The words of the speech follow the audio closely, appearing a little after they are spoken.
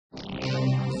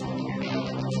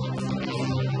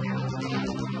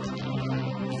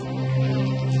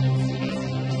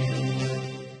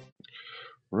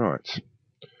Right.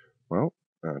 Well,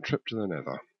 trip to the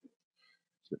nether.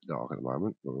 It's a bit dark at the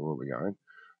moment, but we will be going.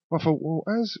 I thought, well,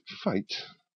 as fate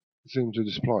seemed to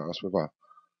display us with a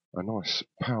nice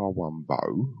power 1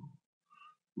 bow,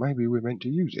 maybe we're meant to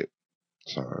use it.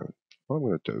 So what I'm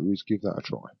going to do is give that a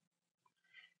try.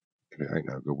 If it ain't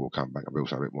no good, we'll come back and build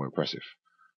something a bit more impressive.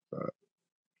 But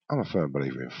I'm a firm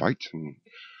believer in fate, and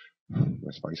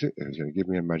let's face it, if it's going to give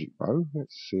me a magic bow,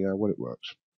 let's see how well it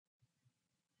works.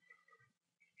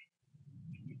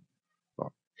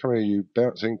 Right, come here, you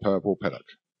bouncing purple paddock.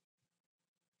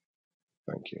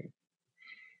 Thank you.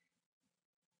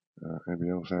 Anything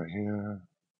else out here?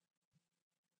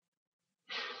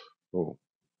 Oh,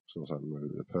 saw something move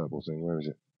with the purple thing. Where is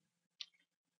it?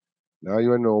 No,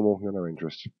 you're normal. You're no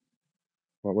interest.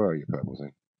 Right, where are you, purple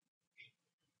thing?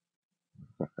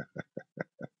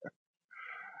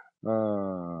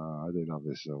 I do love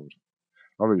this sword.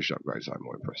 I really should upgrade something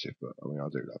more impressive, but I mean, I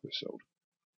do love this sword.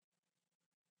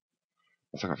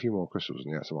 Let's take a few more crystals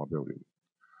on the outside of my building.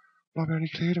 Well, I only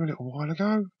cleared them a little while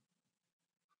ago.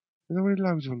 There's already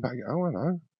loads of them back. Oh,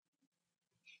 hello.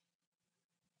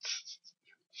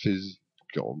 Fizz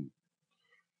gone.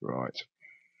 Right.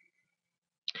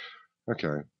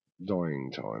 Okay.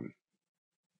 Dying time.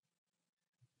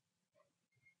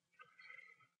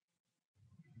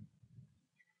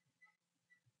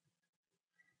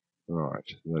 Right.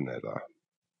 The nether.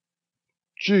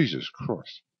 Jesus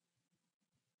Christ.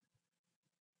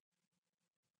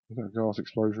 Is that a gas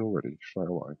explosion already? Straight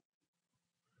away.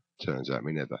 Turns out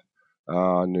me nether.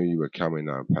 I knew you were coming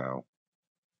though, pal.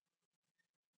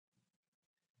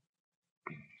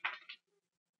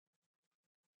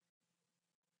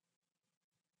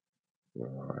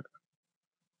 Right.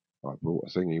 I brought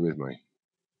a thingy with me.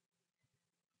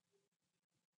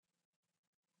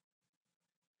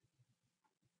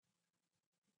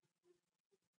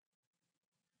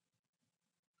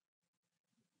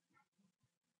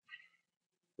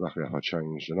 Luckily enough, I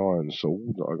changed an iron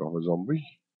sword that I got off a zombie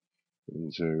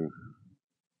into.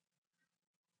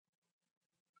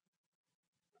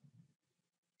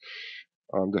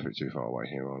 I'm definitely too far away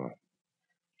here, aren't I?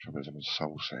 Trouble is, I'm in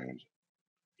soul sand,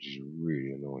 which is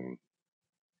really annoying.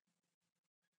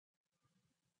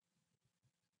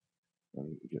 I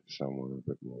need to get somewhere a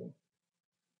bit more.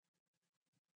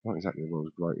 Not exactly the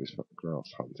world's greatest for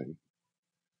grass hunting.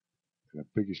 And the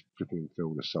biggest flipping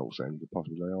field of soul sand to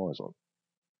possibly lay eyes on.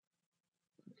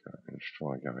 Okay, let's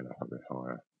try going up a bit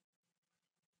higher.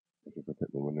 Give a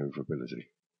bit more manoeuvrability.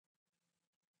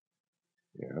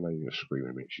 Yeah, I know you're going to scream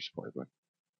in a minute, she's probably.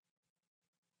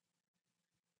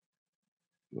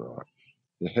 Right.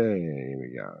 Yeah, here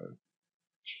we go.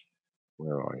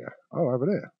 Where are you? Oh, over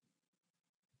there.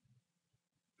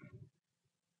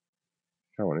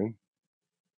 Come on in.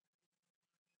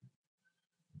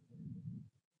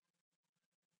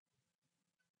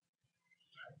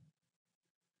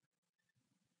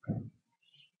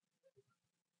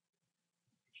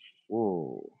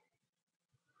 Whoa.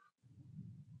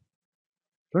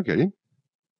 Don't get him.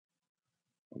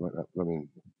 I like that blooming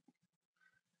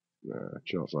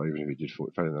chance, even if he did fall,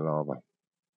 it fell in the lava.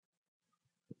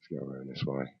 Let's go around this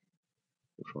way.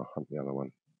 We'll try to hunt the other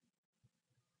one.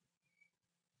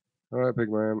 Alright, big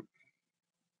man.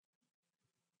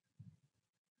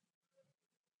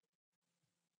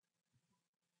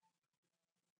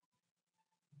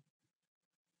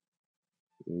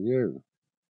 You.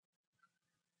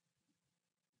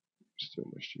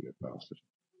 Still missed you, you bastard.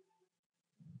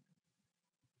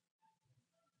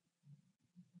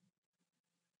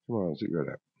 Come on, zip your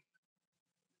head out.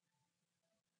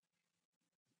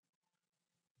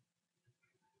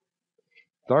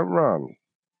 Don't run.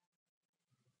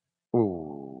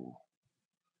 Ooh.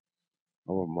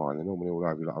 I wouldn't mind. They're normally all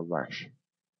over you like a rash.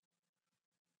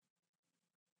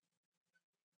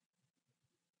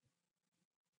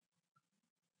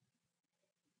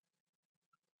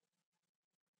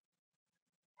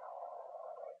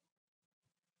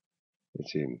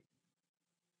 It's him.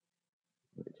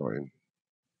 Got him.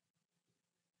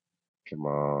 Come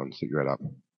on, stick your head up.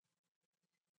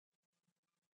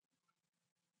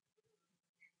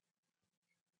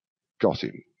 Got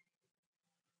him.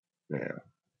 Now,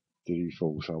 did he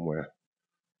fall somewhere?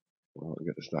 Where I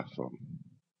get the stuff from?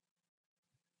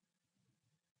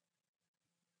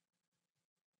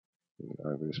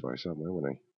 Over this way somewhere,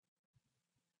 wasn't he?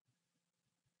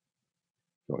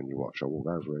 Not on your watch. I'll walk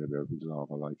over here and be able to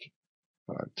lava lake.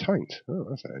 Hello, taint. Oh,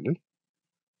 that's handy.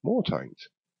 More taint.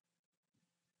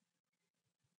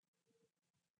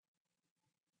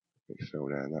 He fell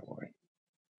down that way.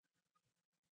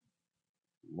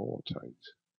 More taint.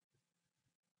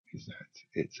 Is that?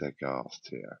 It's a ghast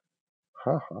here.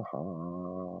 Ha ha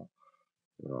ha.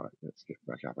 Right, let's get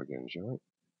back up again, shall we?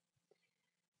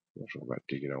 Not sure about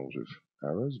digging holes with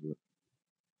arrows, but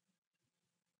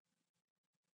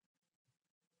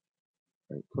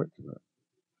ain't quick. But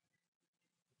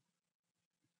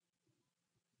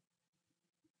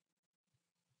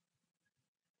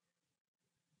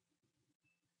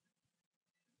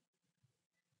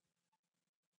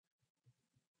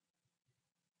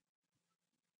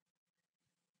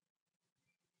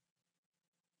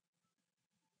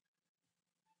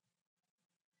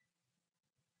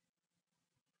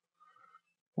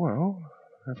well,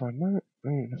 if I know,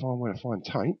 if I want to find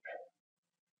tape,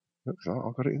 looks like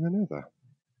I've got it in the nether.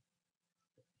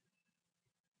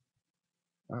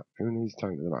 Who needs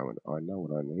tape at the moment? I know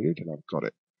what I needed, and I've got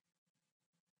it.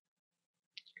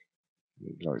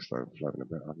 Glowstone floating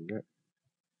about I can get.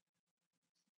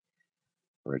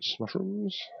 Red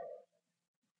mushrooms.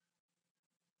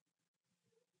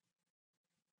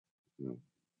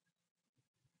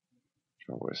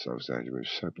 Oh, it's so sad. You move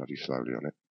so bloody slowly on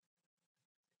it.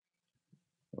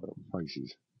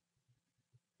 Faces.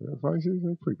 Faces?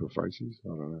 They're creeper faces. I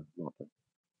don't know. Might be.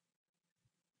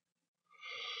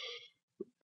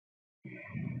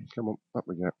 Come on, up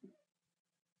we get.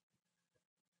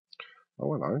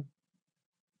 Oh, hello.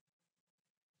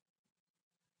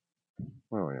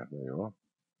 Oh, yeah, there you are.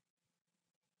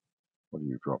 What do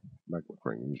you drop? Magma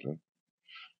cream, usually.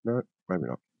 No, maybe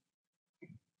not.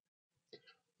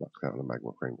 Luck's out on the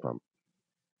magma cream pump.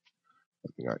 I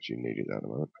think I actually need it at the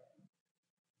moment.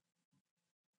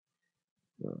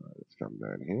 Right, let's come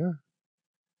down here.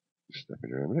 Just step in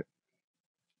here a minute.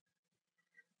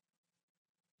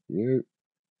 You.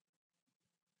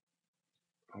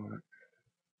 Alright.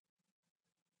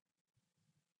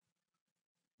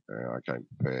 I came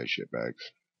prepared,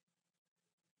 shitbags.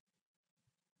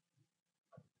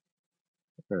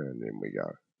 And in we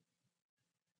go.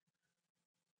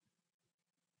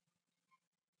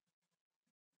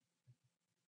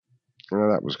 Well,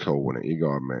 that was cool, wasn't it? You got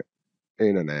to admit.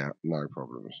 In and out, no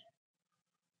problems.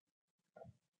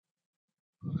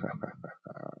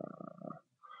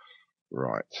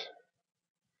 Right.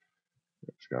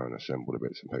 Let's go and assemble the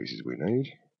bits and pieces we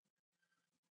need.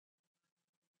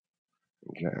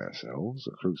 And get ourselves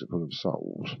a crucible of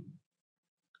souls.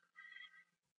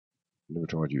 Never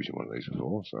tried using one of these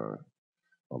before, so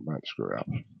I'm about to screw it up.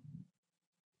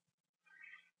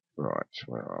 Right,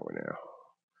 where are we now?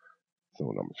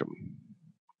 Thornomicum.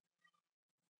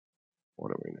 What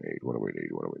do we need? What do we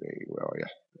need? What do we need? Where are you?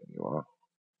 There you are.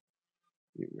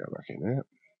 You can go back in there.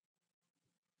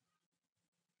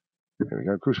 There we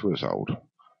go. Crucible of soul.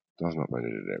 Does not mean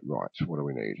it. Right, what do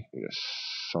we need? Need a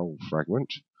soul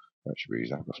fragment. That should be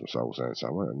easy. I've got some soul sand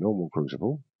somewhere. A normal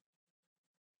crucible.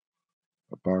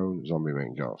 A bone. Zombie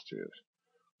men gas tears.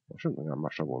 I shouldn't think I have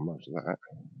much trouble with most of that.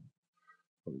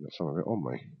 Probably got some of it on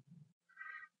me.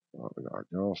 Right, we've got a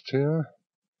gas tear.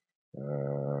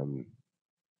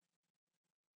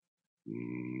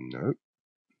 No.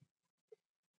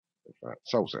 Right,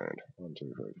 soul sand. 1,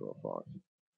 2, 3, 4, 5.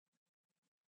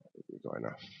 I think we've got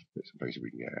enough bits and pieces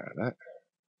we can get out of that.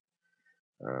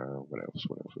 What else?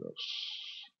 What else? What else?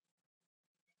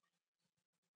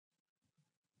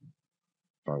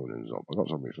 Bone and zombie. I've got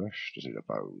zombie flesh. Just need a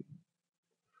bone.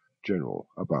 General,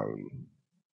 a bone.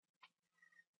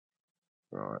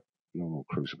 Right. Normal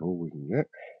crucible we can get.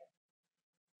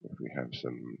 If we have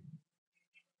some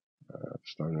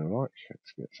stone and the like,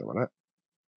 let's get some of that.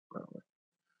 Right.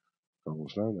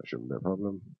 Cobblestone, that shouldn't be a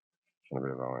problem. And a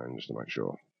bit of iron just to make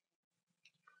sure.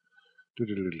 Iron.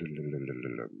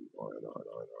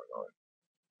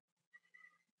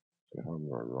 If I'm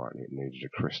right, it needed a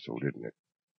crystal, didn't it?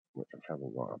 Which I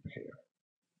haven't got up here.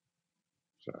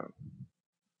 So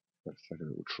let's take a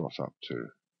little trot up to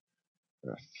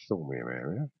the Thormium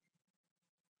area.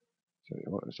 So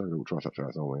let's take a little trot up to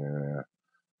our Thormium area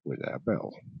with our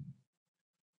bell.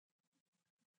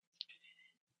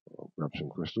 I'll grab some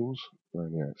crystals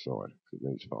around the outside because it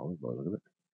needs 5 by the look of it.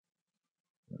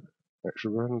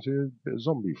 Extra rounds here, bit of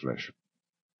zombie flesh.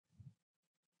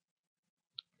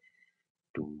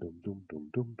 Dum dum dum dum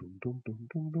dum dum dum dum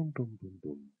dum dum dum dum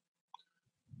dum.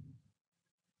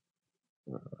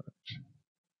 Right,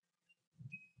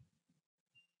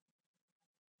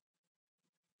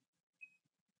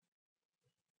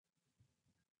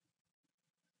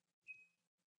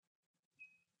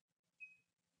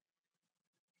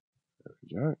 there we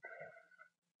go.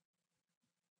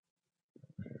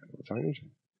 Rotated.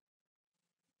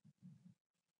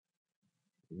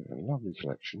 We get a lovely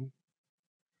collection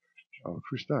of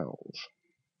crystals.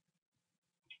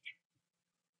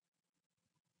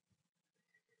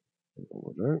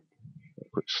 What we'll do, a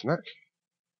quick snack.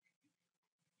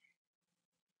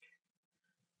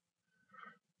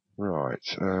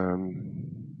 Right.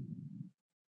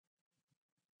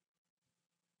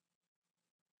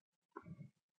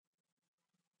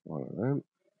 One of them.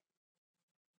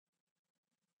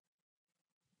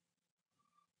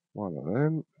 One of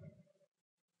them.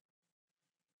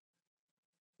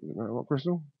 Does it matter what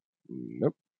crystal?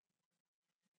 Nope.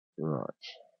 Right.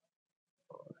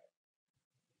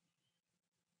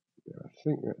 Yeah, I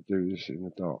think we have to do this in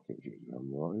the dark infusion.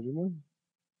 I'm right, isn't I?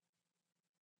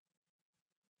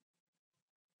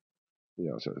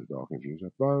 Yeah, so it's a dark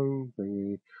infuser. Bone,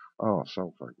 thingy. Oh,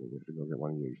 soul fragment. We have to go get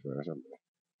one of you first, haven't we?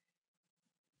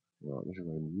 Right, this is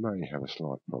where we may have a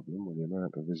slight problem with the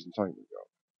amount of visitation we've got.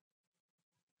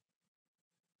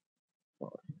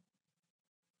 Right.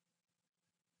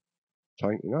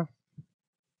 Taint enough?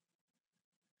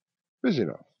 Busy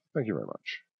enough. Thank you very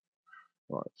much.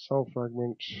 Right, soul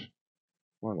fragment.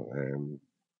 One of them.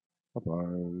 A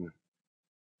bone.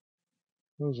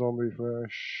 A zombie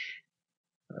flesh.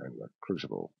 And a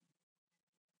crucible.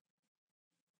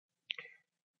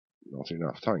 Not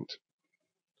enough taint.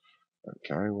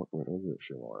 Okay, what can we do with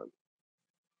your iron?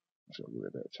 That's got to give it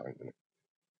a bit of taint in it.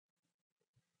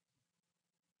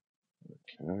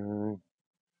 Okay.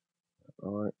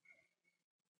 Alright.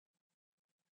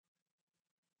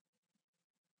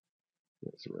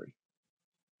 Get 3.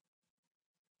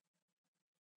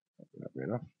 That'll be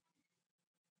enough.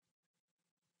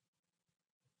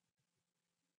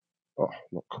 Oh,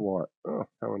 not quite. Oh,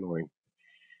 how annoying.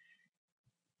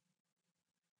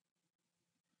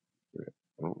 Yeah.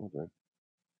 Oh, okay.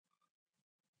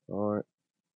 Alright.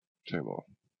 2 more.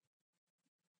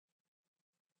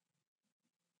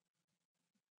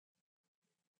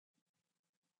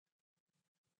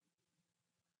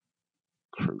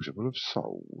 Crucible of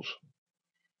Souls.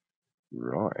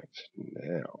 Right.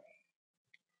 Now,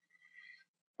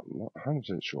 I'm not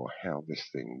 100% sure how this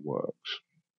thing works.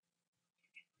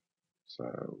 So,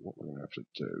 what we're going to have to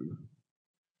do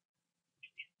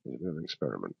is a bit of an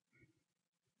experiment.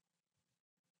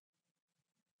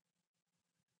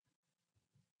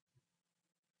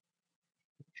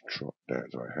 Trot down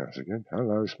to our house again.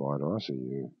 Hello, Spider. I see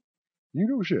you. You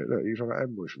little shit. Look, you're trying to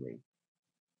ambush me.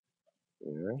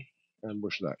 Yeah?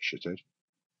 Ambush that shithead.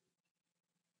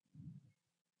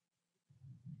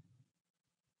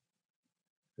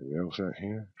 Anything else out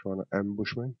here trying to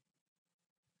ambush me?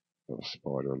 Got a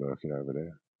spider lurking over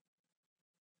there.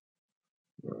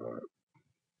 Right.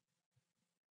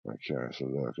 Okay, so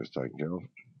the lurker's taken care of.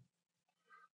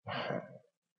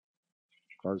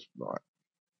 Close. Right.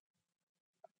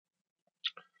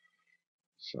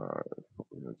 So, what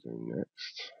we're going to do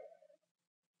next.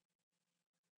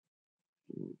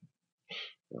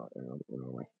 Right, hang on, where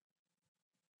are we?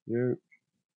 You.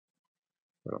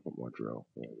 Where I put my drill?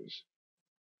 There it is.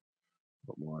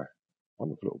 Put my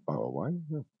wonderful little bow away.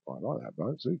 Yeah, I like that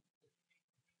bow, see?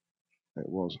 It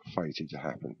was fated to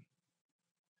happen.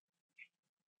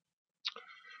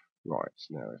 Right,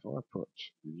 now if I put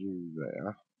you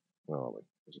there, where are we?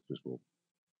 There's a crystal.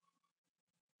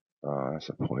 That's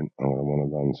a point. I want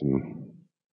to run some.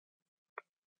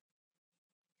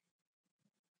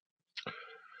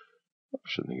 I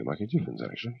shouldn't think it'll make a difference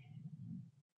actually.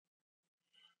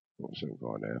 We'll soon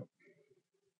find out.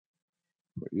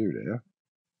 Put you there,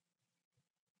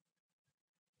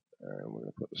 and we're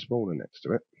going to put the spawner next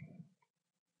to it.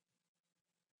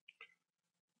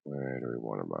 Where do we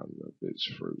want to run the bits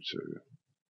through to?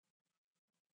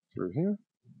 Through here?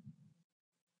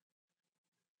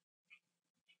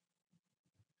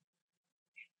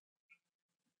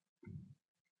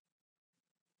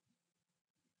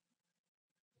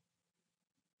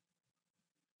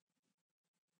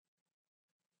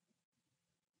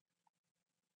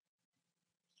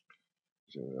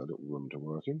 So a little room to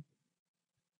work in.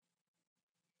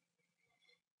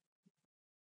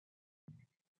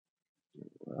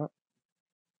 Right.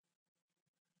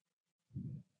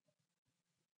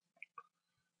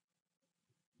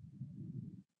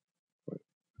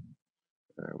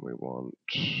 And we want.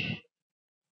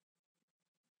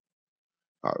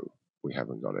 Oh, we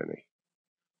haven't got any.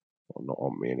 Well, not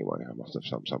on me anyway. I must have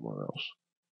some somewhere else.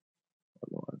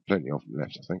 Plenty of them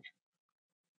left, I think.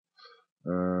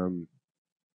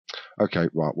 Okay,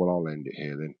 right. Well, I'll end it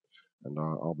here then, and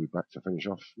I'll be back to finish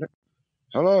off next.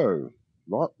 Hello.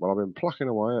 Right. Well, I've been plucking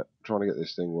away at trying to get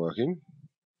this thing working,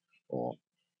 or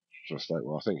to a state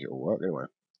where I think it'll work anyway.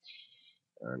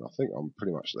 And I think I'm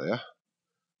pretty much there.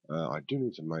 I do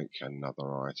need to make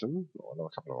another item, or another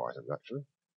couple of items actually.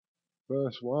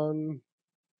 First one,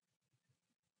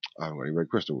 I haven't got any red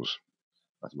crystals.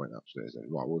 I have to make that upstairs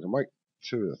then. Right, well, we can make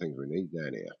 2 of the things we need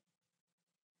down here.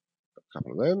 A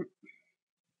couple of them.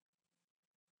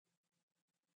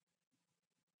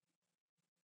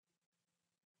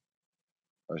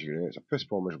 As you can hear, it's a piss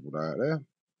poor miserable day out there.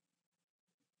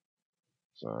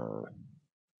 So,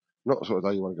 not the sort of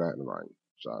day you want to go out in the rain.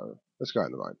 So, let's go out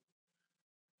in the rain.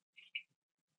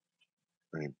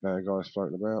 Any bad guys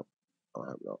floating about? I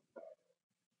hope not.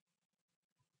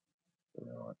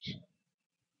 Right.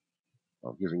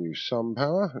 I've given you some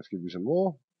power. Let's give you some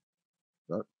more.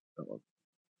 No, that one.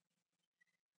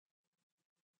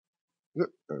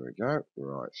 There we go.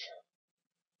 Right.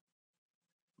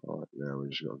 Right, now we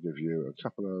just got to give you a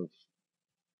couple of.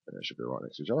 They should be right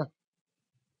next to each other.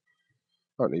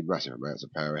 Don't need massive amounts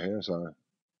of power here, so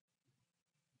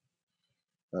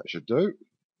that should do.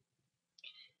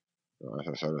 Right,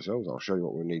 that's our solar cells. I'll show you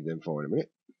what we need them for in a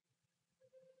minute.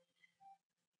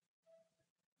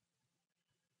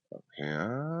 Up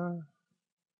here.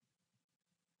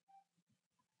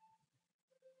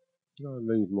 Did I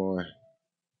leave my.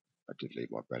 I did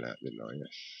leave my bell out, didn't I?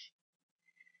 Yes.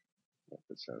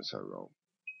 That sounds so wrong.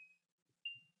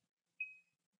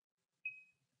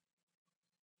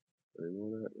 Right,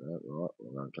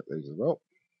 we'll go and click these as well.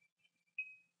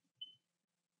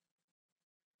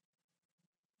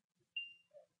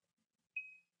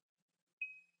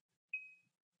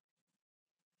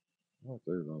 I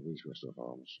do love these crystal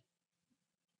farms.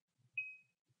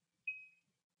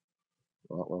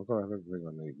 Right, well, I've got to have everything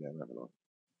I need now, haven't I?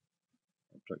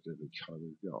 I've checked every code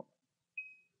we've got.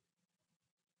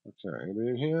 Okay, anybody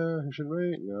in here who should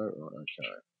we? No, right,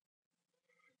 okay.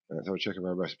 Let's have a check of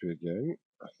our recipe again.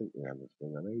 I think we have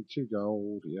everything I need. 2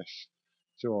 gold, yes.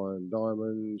 2 iron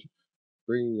diamond,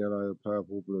 green, yellow,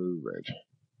 purple, blue, red.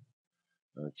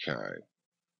 Okay,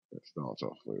 let's start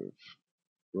off with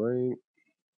green,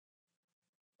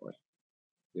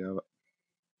 yellow.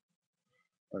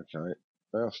 Okay,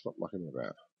 now stop mucking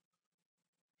about.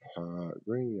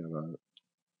 Green, yellow,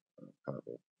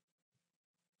 purple.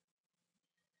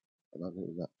 I don't think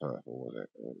it was that purple, was it?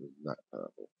 It was that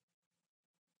purple.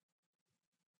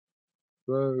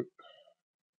 Blue,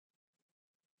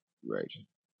 red.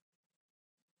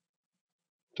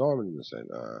 Diamond in the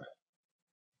centre.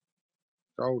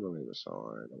 Gold on either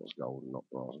side. That was gold and not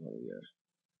brass, yeah.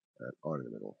 And iron in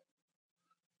the middle.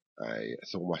 A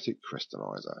thaumatic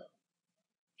crystallizer.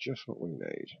 Just what we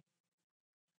need.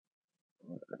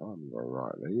 Right, if I remember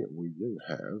rightly, we do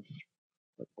have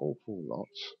an awful lot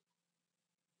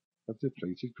of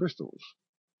depleted crystals.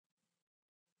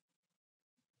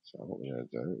 So what we're going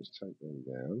to do is take them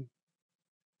down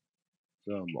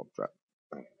to our mob trap.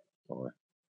 Right.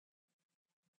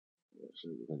 Let's see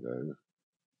what we can do.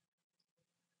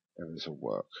 How this will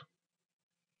work.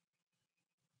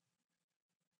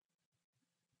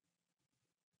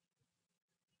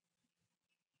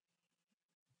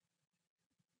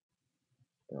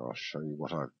 And I'll show you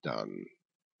what I've done.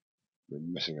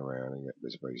 Been messing around and get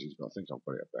bits and pieces, but I think I've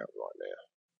got it about right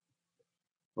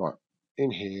now. Right,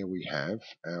 in here we have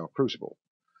our crucible.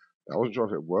 Now, I wasn't sure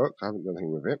if it worked, I haven't done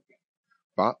anything with it,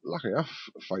 but lucky enough,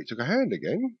 fate took a hand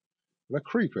again, and a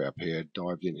creeper appeared,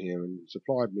 dived in here and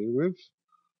supplied me with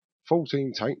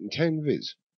 14 taint and 10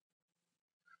 viz.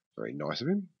 Very nice of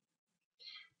him.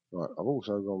 Right, I've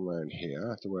also gone round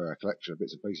here to where our collection of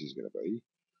bits and pieces is going to be.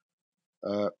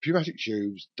 Pneumatic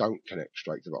tubes don't connect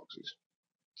straight to boxes.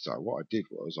 So what I did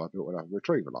was I built another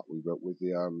retriever like we built with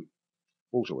the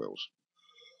water wheels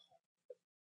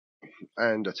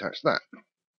and attached that.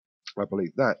 I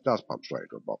believe that does pump straight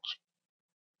into a box.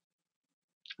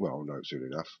 Well, I'll know soon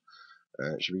enough.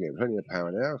 Should be getting plenty of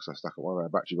power now because I stuck one of our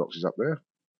battery boxes up there.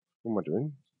 What am I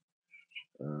doing?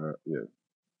 Yeah.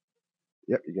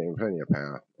 Yep, you're getting plenty of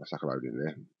power. I stuck a load in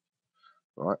there.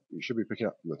 Right, you should be picking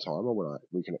up from the timer when I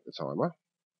reconnect the timer.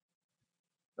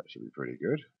 That should be pretty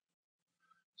good.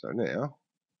 So now,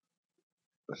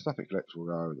 the stuff it collects will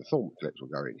go, the thorn it collects will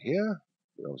go in here.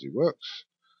 It obviously works.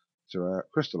 To our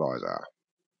crystallizer.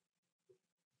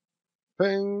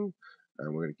 Ping!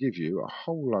 And we're going to give you a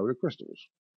whole load of crystals.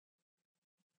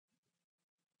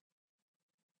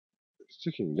 It's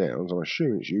ticking down, so I'm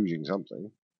assuming it's using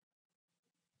something.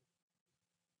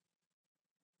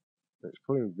 It's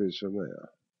pulling viz from there.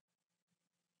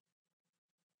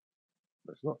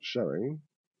 But it's not showing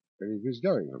any viz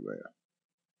going from there.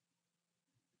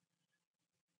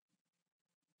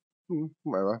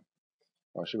 Whatever.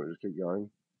 I assume it'll just keep going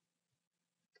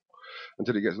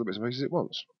until it gets the bits and pieces it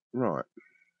wants. Right.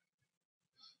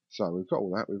 So we've got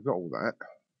all that, we've got all that.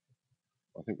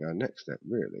 I think our next step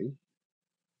really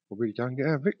will be to go and get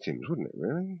our victims, wouldn't it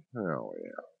really? Oh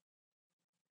yeah.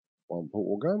 One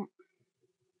portal gun.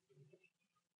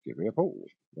 Give me a portal.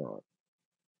 Right.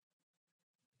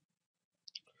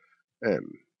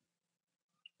 M.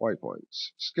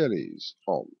 Waypoints. Skellies.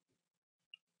 On.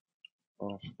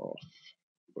 Off. Off.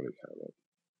 Bullet cannon.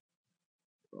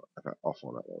 Right, in fact, off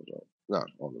on that one as well. No,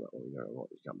 on that one. We don't want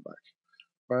to come back.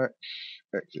 Back,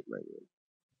 exit menu.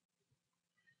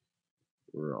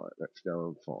 Right, let's go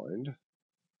and find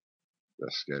the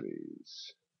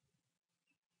skellies.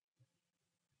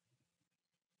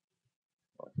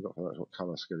 I forgot to notice what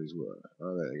colour skellies were.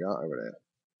 Oh, there you go, over there.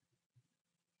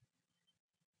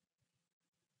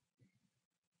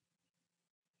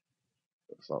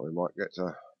 Looks like we might get to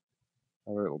have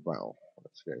a little battle.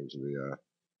 Let's get into the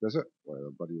desert where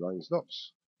the bloody rain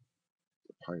stops.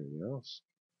 It's a pain in the ass.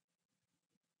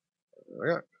 There we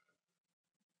go.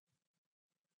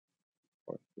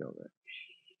 Right, get on there.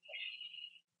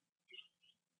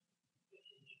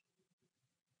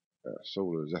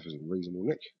 Saul and Zephyr's in reasonable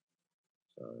nick.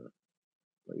 So,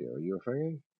 but yeah, are you a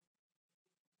thing?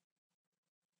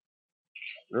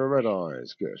 There are red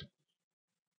eyes, good.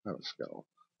 That was skull.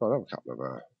 Oh, another couple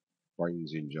of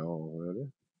brains in jar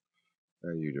earlier. How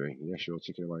are you doing? Yes, you're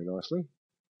ticking away nicely.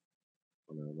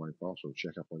 On our way past, we'll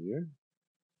check up on you.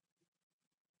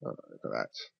 Oh, look at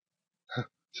that.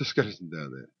 It's a skeleton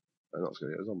down there. Oh, not a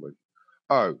skeleton, a zombie.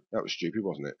 Oh, that was stupid,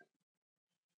 wasn't it?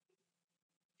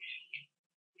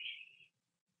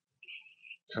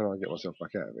 Can I get myself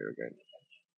back out of here again?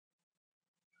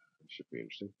 It should be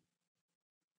interesting.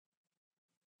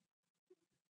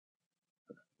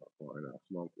 Not quite enough.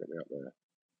 Come on, get me up there.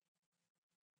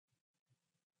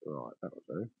 Right, that'll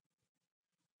do.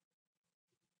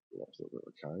 Lost a little bit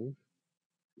of a cave.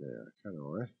 Yeah, can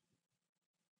I?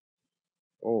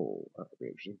 Oh, that'll be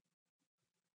interesting.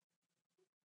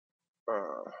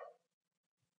 Not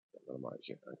gonna make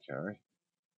it. Okay.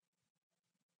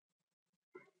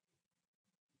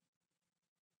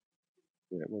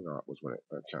 Yeah, we'll go upwards, won't it?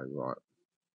 Okay, right.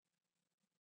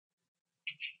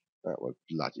 That was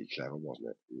bloody clever, wasn't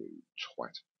it? You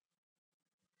twat.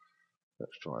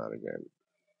 Let's try that again.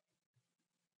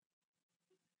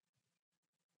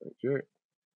 Thank you.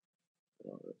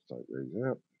 Right, let's take these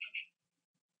out.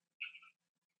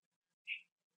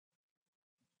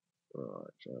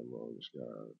 Right, so we'll just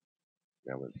go.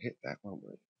 Now we'll hit that, won't we?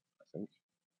 I think.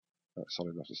 That's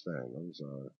solid enough to stand on,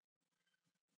 so.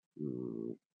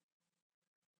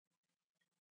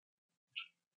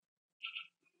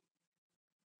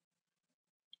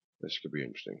 This could be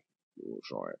interesting. We'll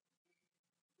try it.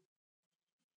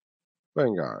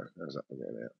 Bingo! There's that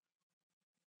again out.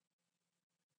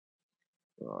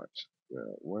 Right.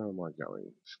 Now, where am I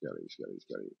going? Skelly.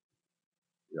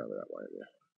 Go that way there.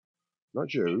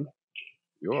 Not you.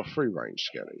 You're a free range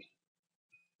skelly.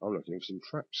 I'm looking for some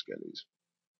trap skellies.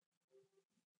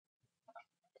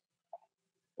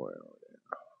 Well,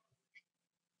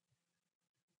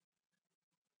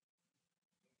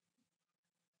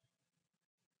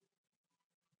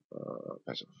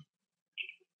 passive.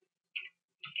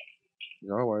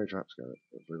 Go away, trap skelly.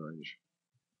 Free range.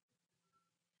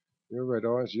 You're red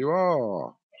eyes. You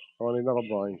are. Finding another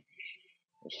brain.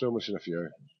 I'm still missing a few.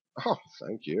 Oh,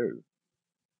 thank you.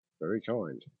 Very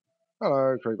kind.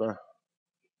 Hello, creeper.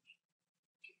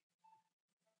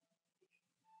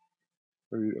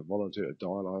 Who volunteered to die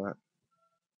like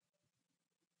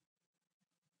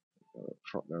that?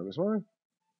 Trot down this way.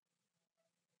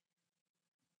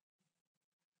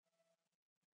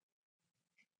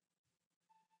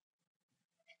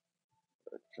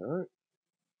 Okay.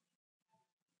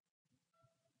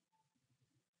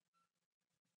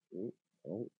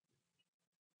 Oh,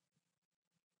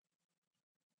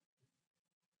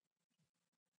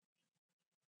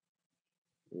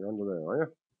 you're under there, are you?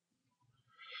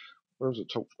 There was a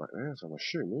torch back there, so I'm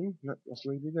assuming that must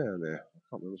lead me down there. I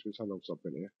can't remember, it's been so long since I've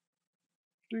been here.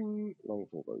 Ding! Long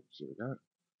four boots, here we go.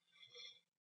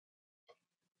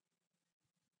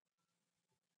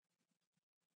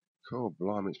 Cool,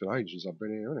 blimey, it's been ages since I've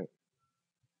been here, hasn't it?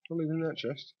 I'll leave in that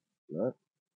chest. No.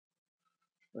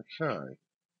 Okay.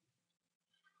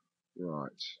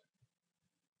 Right.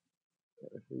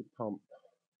 If we pump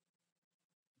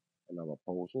another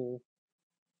portal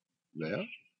there,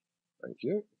 thank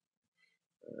you.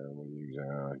 And we use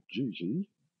our G key.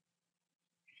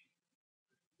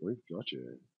 We've got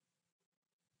you.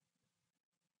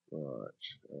 Right.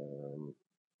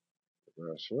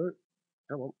 Reverse through.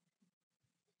 Come on.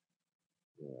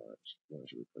 Right. Where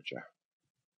should we put you?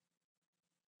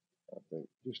 I think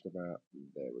just about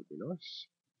there would be nice.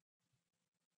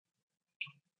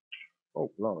 Oh,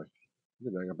 blimey.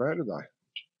 Didn't hang about, did they?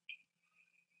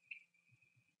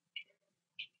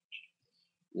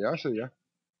 Yeah, I see ya.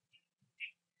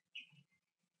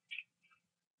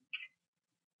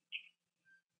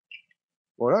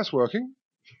 Well, that's working.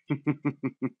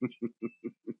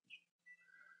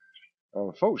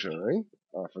 Unfortunately,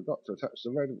 I forgot to attach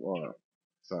the red wire.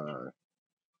 So,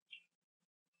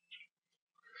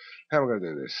 How am I going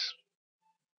to do this?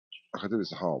 I could do this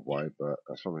the hard way, but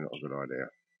that's probably not a good idea.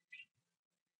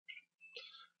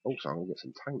 Also, I'm going to get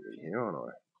some taint in here, aren't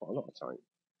I? Quite a lot of taint.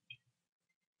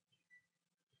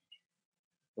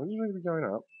 When is it going to be going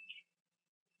up?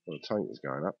 Well, the taint is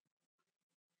going up.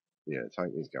 Yeah, the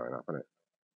taint is going up, isn't it?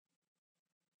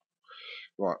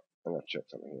 Right, I'm going to check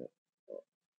something here. Right.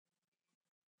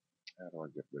 How do I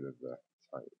get rid of the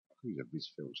taint? I can use a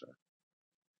vis filter.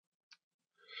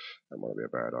 That might be a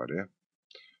bad idea.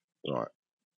 Right.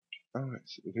 Oh,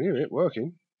 you can hear it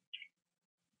working.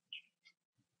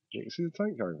 You can see the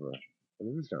taint going there. And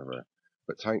it is going there.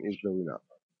 But taint is building up.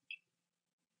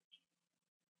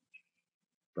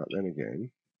 But then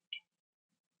again,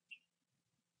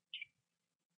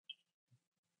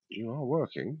 you are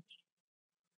working.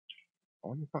 I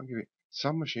wonder if I can give it.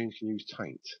 Some machines can use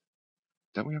taint.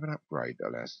 Don't we have an upgrade that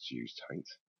allows us to use taint?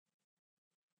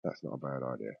 That's not a bad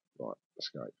idea. Right,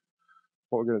 escape.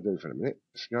 What we're going to do for a minute,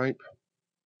 escape.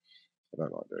 I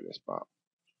don't like doing this, but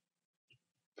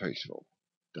peaceful.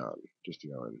 Done. Just to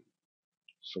go and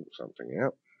sort something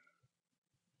out.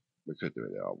 We could do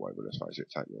it the hard way, but let's face it,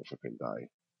 take me a flipping day.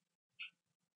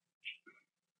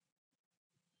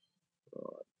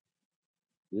 Right.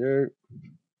 You.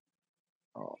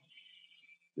 Oh,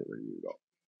 get rid of you lot.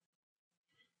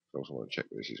 I also want to check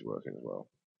that this is working as well.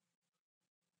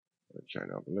 Okay,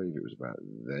 now I believe it was about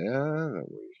there that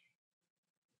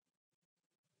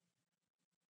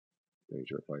we need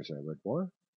to replace our red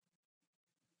wire.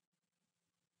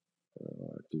 I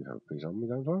do have a piece on me,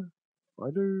 don't I? I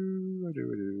do.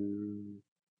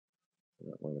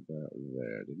 That went about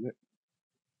there, didn't it?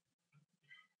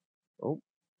 Oh,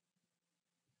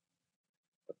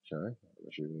 okay. I'm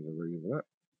assuming there's a reason for that.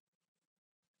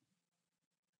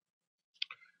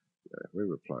 Yeah, we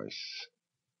replace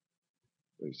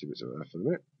these two bits of earth for a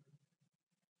minute.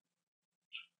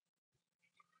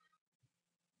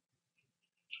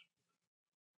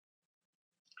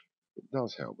 It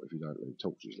does help if you don't leave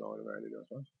torches lying around it, I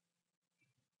suppose.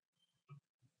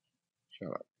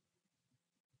 Shut up.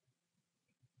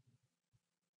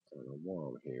 I don't know why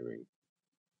I'm hearing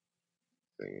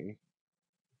thingy.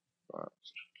 Right,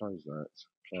 close that,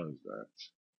 close that.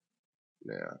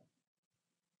 Now,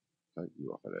 take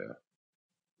you off of there.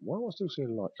 Why am I still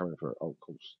seeing light coming through? Oh, of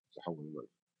course, it's a hole in the roof.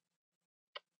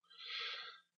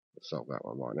 Let's solve that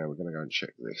one. Right, now we're going to go and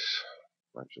check this.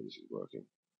 Make sure this is working.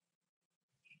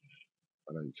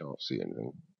 I know you can't see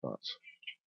anything, but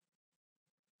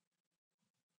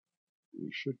you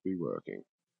should be working.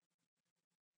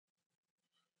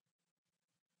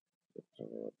 Let's have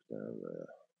a look down there.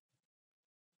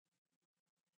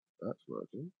 That's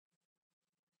working.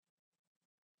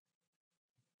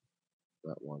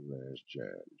 That one there is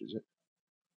jammed, is it?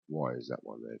 Why is that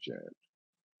one there jammed?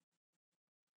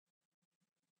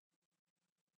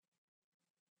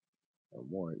 And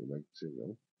why ain't the make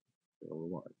signal all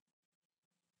the way?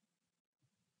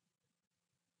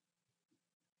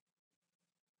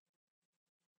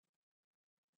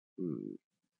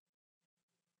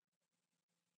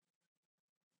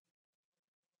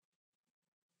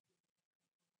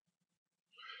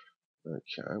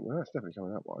 Okay, well that's definitely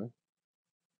coming that way.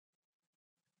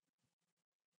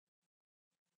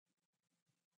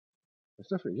 It's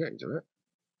definitely getting to it.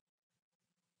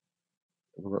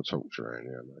 If I've got a torch around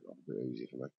here, make life a bit easy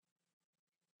for me.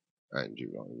 And you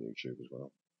like on YouTube as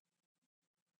well.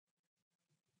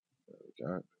 There we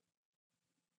go.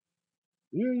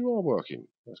 Yeah, you are working.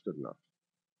 That's good enough.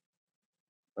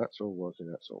 That's all working,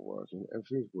 that's all working.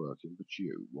 Everything's working but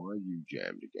you. Why are you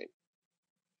jammed again?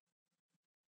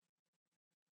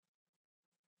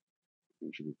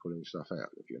 You should be pulling stuff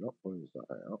out. If you're not pulling stuff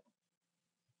out,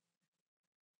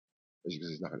 it's because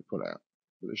there's nothing to pull out.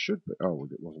 But it should be. Oh, well,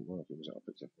 it wasn't working, so I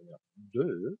picked everything up.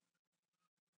 Duh.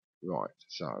 Right,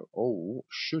 so all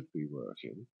should be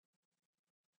working.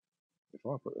 If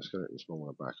I put the skeleton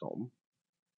spawner back on,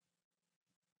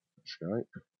 escape,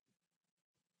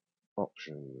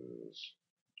 options,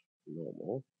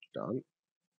 normal, done,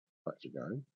 back to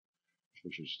game,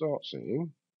 we should start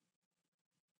seeing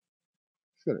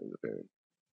skeletons appearing.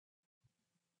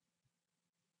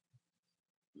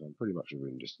 I'm pretty much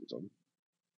within distance on them.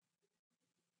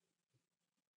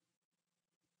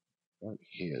 I don't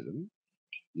hear them.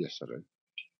 Yes, I do.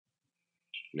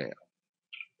 Now,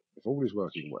 if all is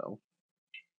working well,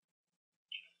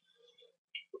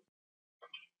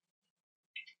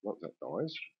 once that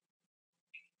dies,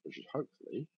 we should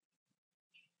hopefully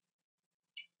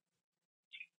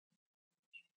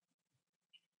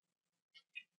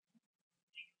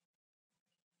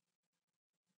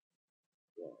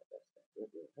right, that's it.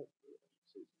 Yeah, hopefully I should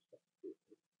see some stuff here.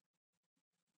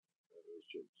 There's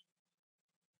Jim.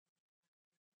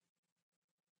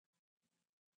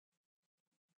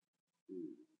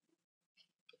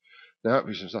 Now,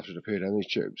 hopefully some stuff should appear down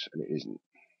these tubes, and it isn't.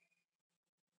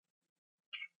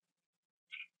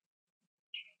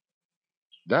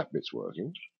 That bit's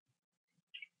working.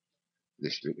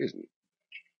 This bit isn't.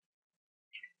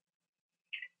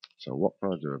 So what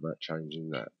can I do about changing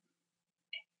that?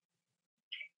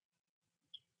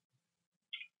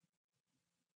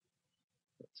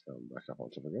 Let's come back up on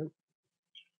top again.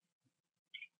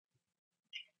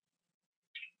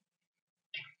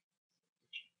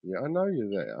 Yeah, I know you're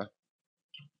there.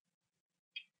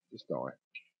 Just die.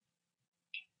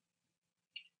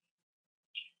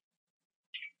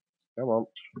 Come on,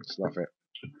 snuff it.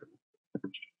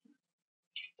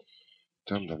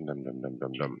 Dum dum dum dum dum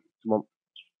dum dum. Come on.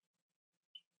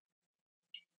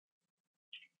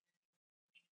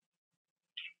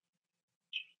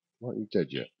 Why aren't you dead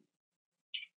yet?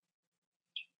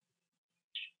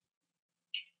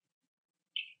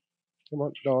 Come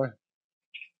on, die.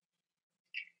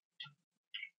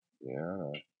 Yeah, I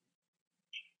know.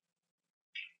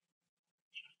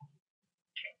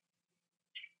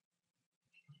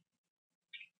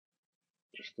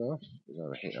 The stuff is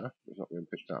over here. It's not being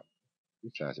picked up.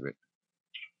 Get out of it.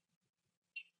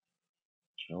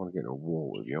 I want to get in a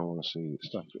war with you. I want to see the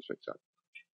stuff gets picked up.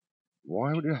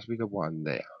 Why would it have to be the one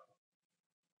there?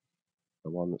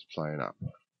 The one that's playing up.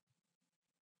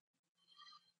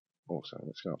 Also,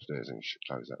 let's go upstairs and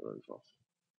close that roof off.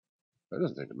 That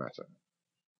doesn't seem to matter.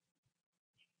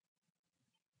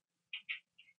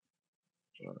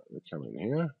 Right, we come in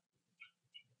here.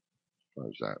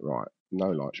 Close that. Right. No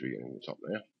light should be getting in the top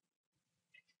there.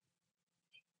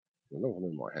 As long as I'm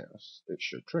in my house, it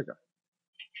should trigger.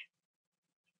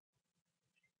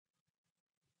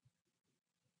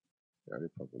 The only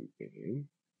problem being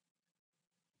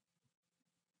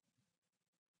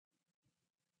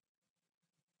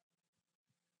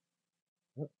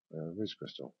Riz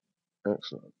crystal.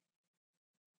 Excellent.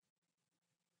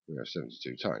 We have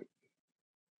 72 tank.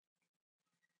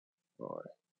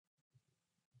 Right.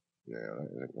 Yeah, that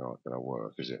isn't going to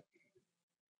work, is it?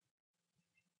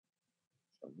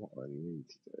 So what I need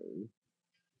to do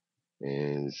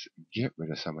is get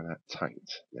rid of some of that taint.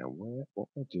 Now, what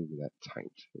do I do with that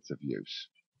taint? It's of use.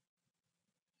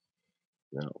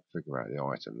 Now, I'll figure out the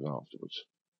items afterwards.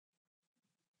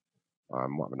 I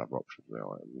might have another option for the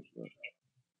items. But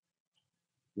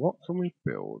what can we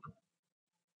build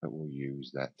that will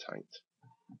use that taint?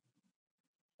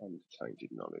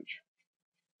 Untainted knowledge.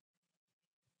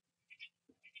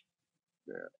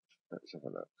 Yeah, let's have a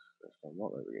look. Let's go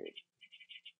right there again.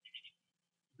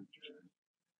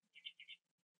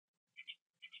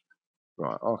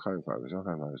 Right, arcane focus.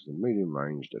 Arcane focus. The medium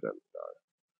range did it.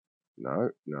 No,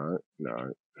 no,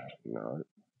 no, no,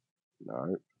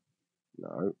 no,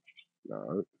 no,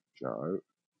 no, no.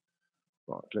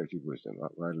 Right, collective wisdom.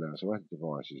 Upgrade allows automatic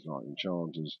devices like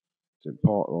enchanters to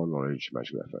impart raw knowledge to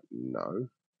magical effort. No,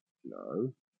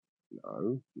 no,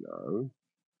 no, no,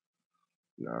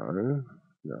 no,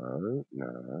 no,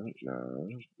 no, no,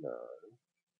 no.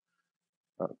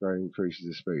 Upgrade increases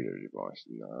the speed of the device.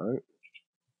 No,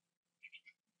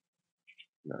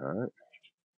 no.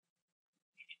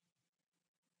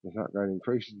 This upgrade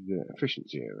increases the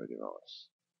efficiency of the device.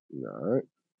 No.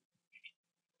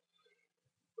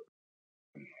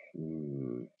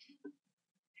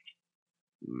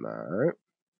 No.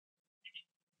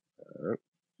 No.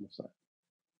 What's that?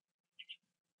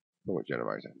 Forward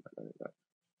generator.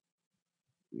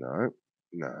 No.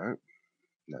 No.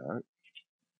 No.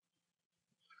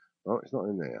 Oh, it's not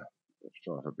in there. Let's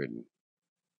try forbidden.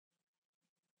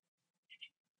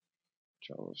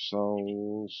 Child of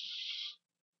Souls.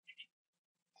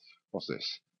 What's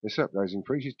this? This upgrade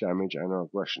increases damage and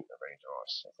aggression of any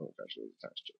device. I thought it actually was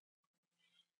attached to it.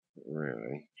 Not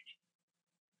really.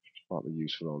 Might be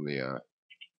useful on the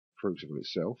crucible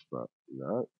itself, but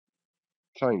no.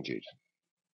 Tainted.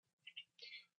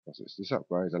 What's this? This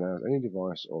upgrade allows any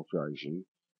device or creation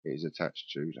it is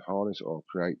attached to harness or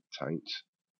create taint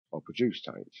or produce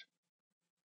taint.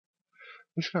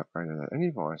 This upgrade allows any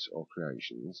device or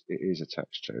creations it is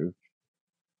attached to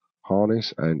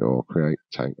harness and or create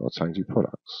taint or tainted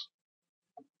products.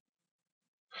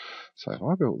 So if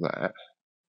I built that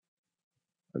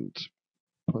and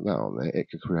put that on there, it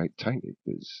could create tainted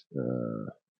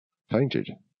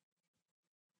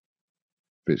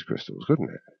biz crystals, couldn't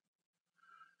it?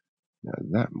 Now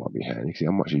that might be handy. See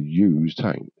how much you use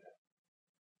taint.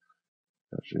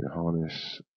 Actually,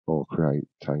 harness or create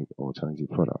taint or tainted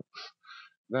products.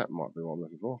 That might be what I'm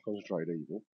looking for. Concentrate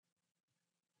evil.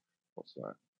 What's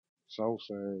that? Soul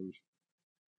sand.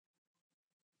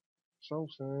 Soul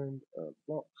sand,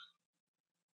 block,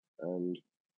 and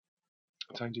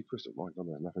tainted crystal. My God,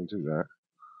 there's nothing to that.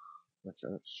 Okay,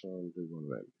 let's try and do one of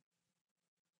them.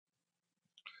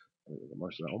 I think I've got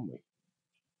most of that on me.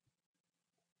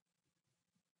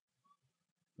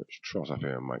 Let's trot up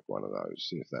here and make one of those,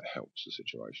 see if that helps the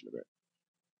situation a bit.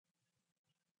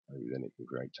 Maybe then it can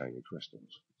create tiny crystals.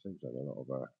 It seems to have a lot of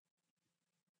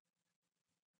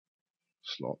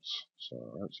slots, so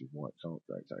I don't see why it can't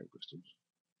create tiny crystals.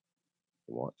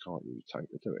 And why it can't use tank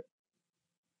to do it.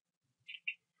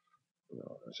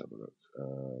 Right, let's have a look.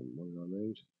 What do I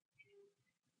need?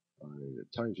 I need a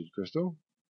tainted crystal,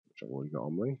 which I've already got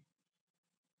on me.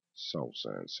 Soul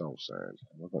sand, soul sand.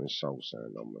 Have I got any soul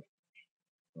sand on me?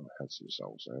 I had some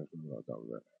soul sand. What have I done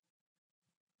with it?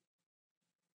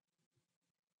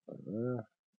 There.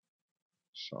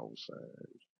 Soul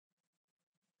sand.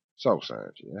 Soul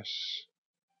sand, yes.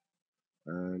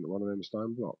 And one of them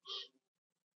stone blocks.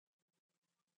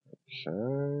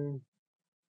 Okay.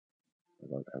 I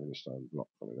don't have any stone block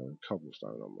on me. I have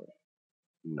cobblestone on me.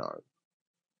 No.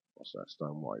 What's that?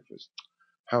 Stone wafers.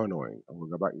 How annoying. I'm going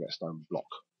to go back and get a stone block.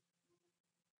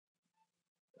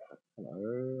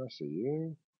 Hello, I see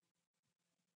you.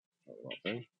 Not the right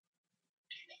thing.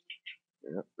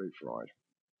 Yep, deep fried.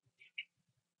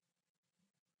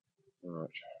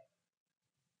 Alright.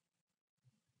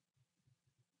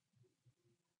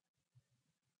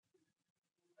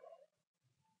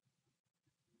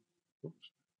 Oops.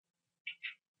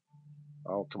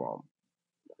 Oh, come on.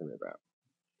 What are we about?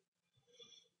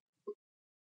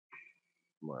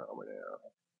 Where are we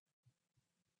now?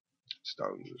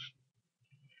 Stones.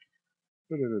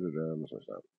 What's my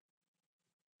stone?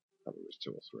 I think there's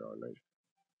 2 or 3 I need. I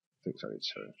think it's only 2.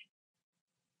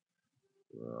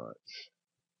 Right.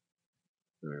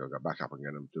 Then I've got to go back up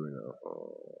again. I'm doing it.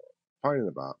 Oh, pain in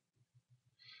the butt.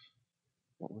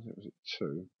 What was it? Was it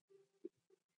 2?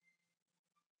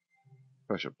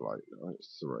 Pressure plate. I think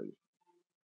it's 3.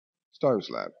 Stone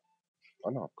slab. I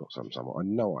know I've got some somewhere. I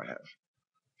know I have.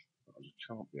 I just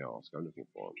can't be asked. Go looking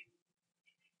for them.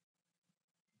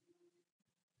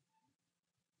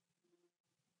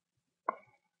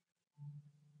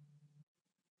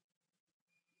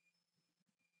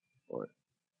 Right.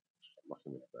 Stop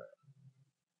mucking it about.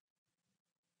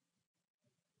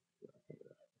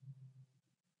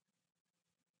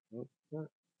 Oh, yeah.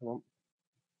 Come on.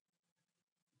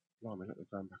 Blimey, look, they're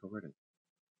going back already.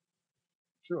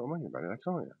 See what I mean about it? They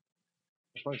can't you?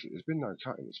 Let's face it, there's been no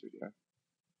cut in this video.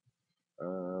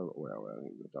 Well, I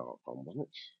think the dark one, wasn't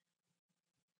it?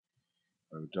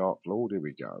 Oh, Dark Lord, here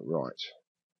we go. Right.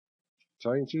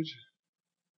 Tainted.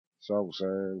 Soul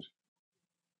Sand.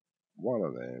 One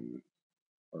of them.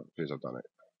 Oh, it appears I've done it.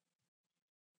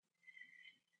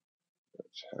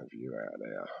 Let's have you out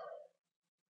there.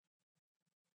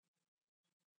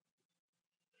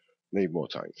 Need more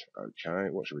taint. Okay,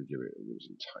 what should we give it? We'll give it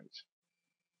some taint.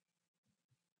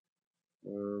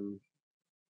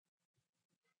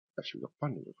 Actually, we've got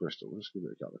plenty of crystals. Let's give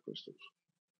it a couple of crystals.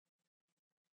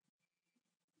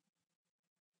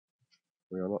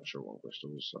 We are not sure on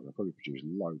crystals, so I'll probably produce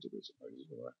loads of bits of these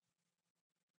as well.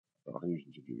 I can use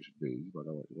them to produce bees, but I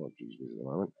don't want to produce bees at the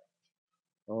moment.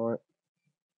 Alright,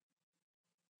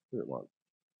 give it one.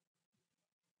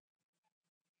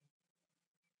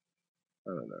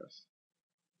 How on earth?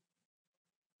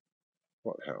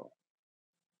 What the hell?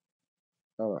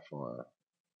 How that fire?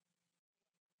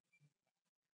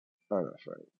 How that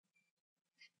thing?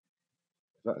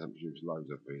 If that doesn't produce loads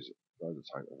of bees, loads of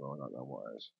tank as well, I don't know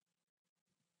what it is.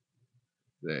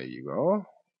 There you are.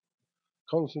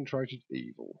 Concentrated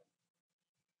evil.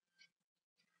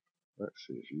 Let's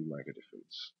see if you make a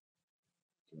difference.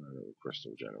 A little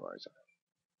crystal generator.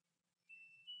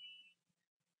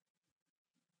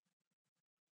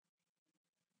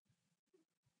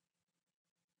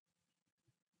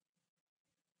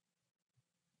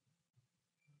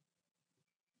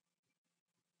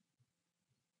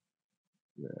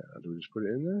 Yeah, do we just put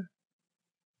it in there?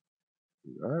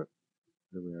 No.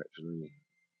 Then we actually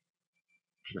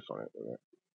click on it with it.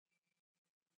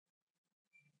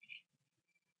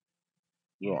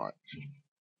 Right.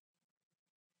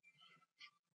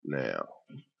 Now,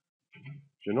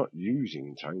 if you're not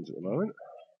using taint at the moment,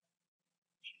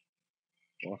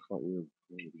 why can't you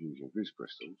be using these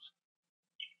crystals?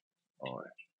 Oi.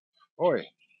 Oi!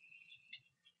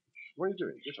 What are you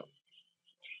doing? Get up.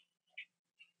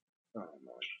 Oh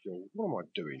my god, what am I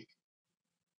doing? I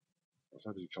was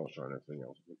hoping you concentrate on everything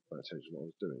else. I didn't pay attention to what I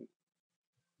was doing.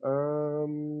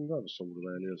 That was somewhere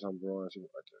around here, some variety. I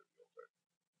don't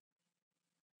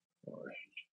know. Oi.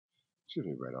 Excuse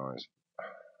me, red eyes.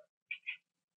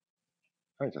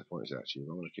 I hate to point this out to you,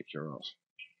 but I'm going to kick your ass.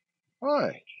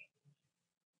 Hi!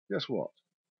 Guess what?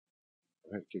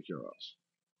 I'm here to kick your ass.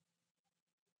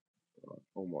 Right,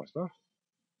 all my stuff.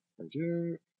 Thank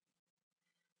you.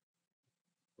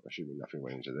 Assuming nothing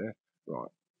went into there.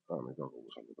 Right. Oh, my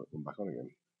goggles. I'm going to put them back on again.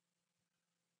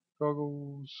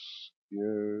 Goggles.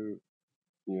 You.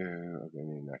 You. Again,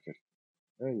 you're knackered.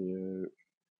 And you.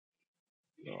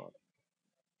 Right.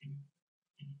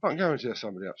 I can guarantee there's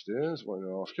somebody upstairs wanting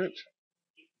their arse kicked.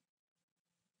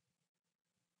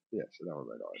 Yes, another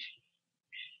red eyes.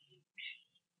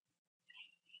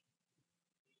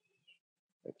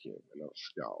 Thank you. Another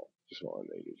skull. Just what I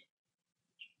needed.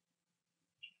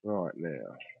 Right,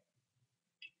 now.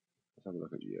 Let's have a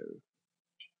look at you.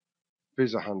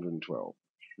 Fizz 112.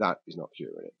 That is not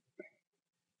curing it.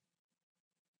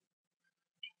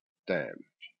 Damn.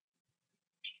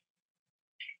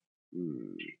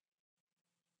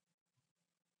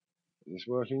 Is this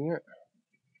working yet?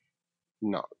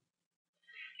 No.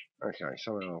 Okay,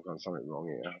 somehow I've done something wrong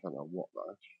here. I don't know what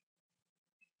though.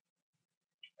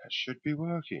 That should be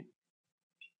working.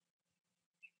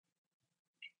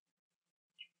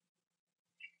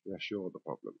 Yes, you're the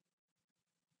problem.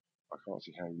 I can't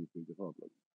see how you'd be the problem.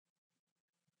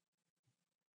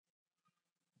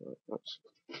 Right, let's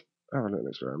have a little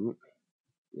experiment.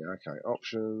 Yeah, okay.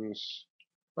 Options.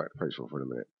 Back to peaceful for a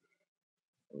minute.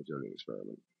 I'll do an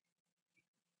experiment.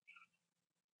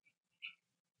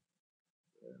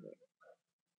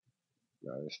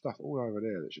 No, there's stuff all over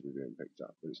there that should be being picked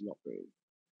up, but it's not being.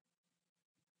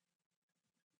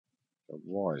 So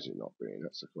why is it not being?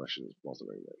 That's the question that's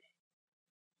bothering me.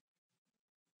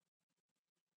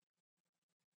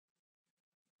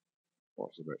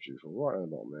 What's the bet you for? Right at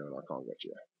the bottom there, and I can't get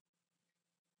you.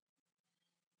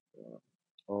 Right.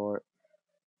 Alright.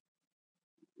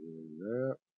 In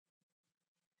there.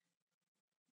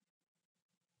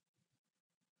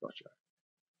 Gotcha.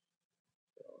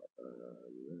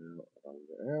 Now, I can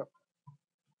get out.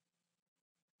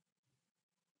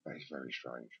 That is very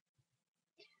strange.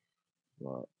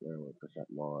 Right, now we'll pick up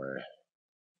my.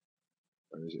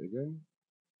 Where is it again?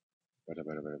 Better.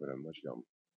 Where'd you go?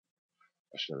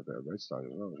 I should have a bit of redstone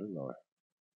as well, shouldn't I?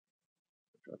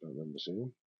 Which I don't remember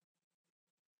seeing.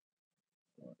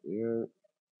 Right, yeah.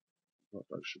 Right,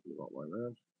 those should be the right way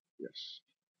around. Yes.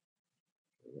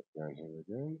 Look down here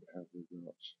again. Have we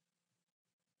got.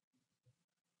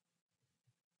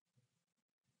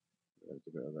 There's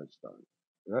a bit of redstone.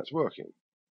 Now that's working,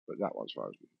 but that one's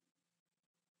frozen.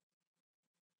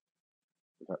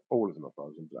 In fact, all of them are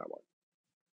frozen, but that one.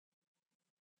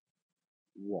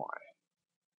 Why?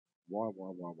 Why?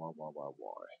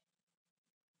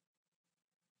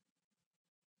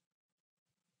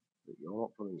 But you're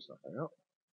not pulling stuff out.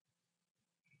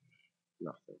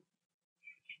 Nothing.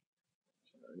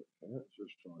 Okay, let's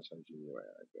just try taking you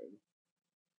out again.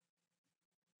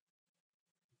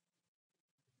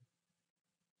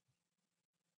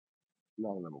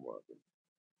 None of them are working.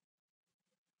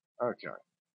 Okay,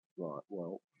 right,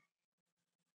 well.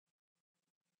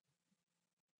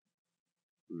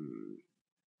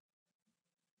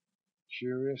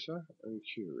 Curiouser and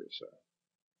curiouser,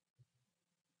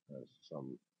 as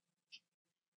some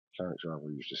character I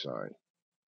used to say.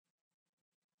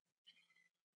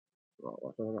 Right,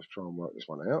 I think I'll have to try and work this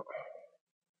one out.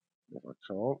 If I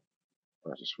can't, I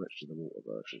have to switch to the water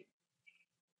version.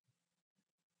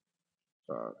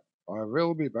 So, I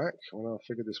will be back when I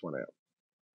figure this one out.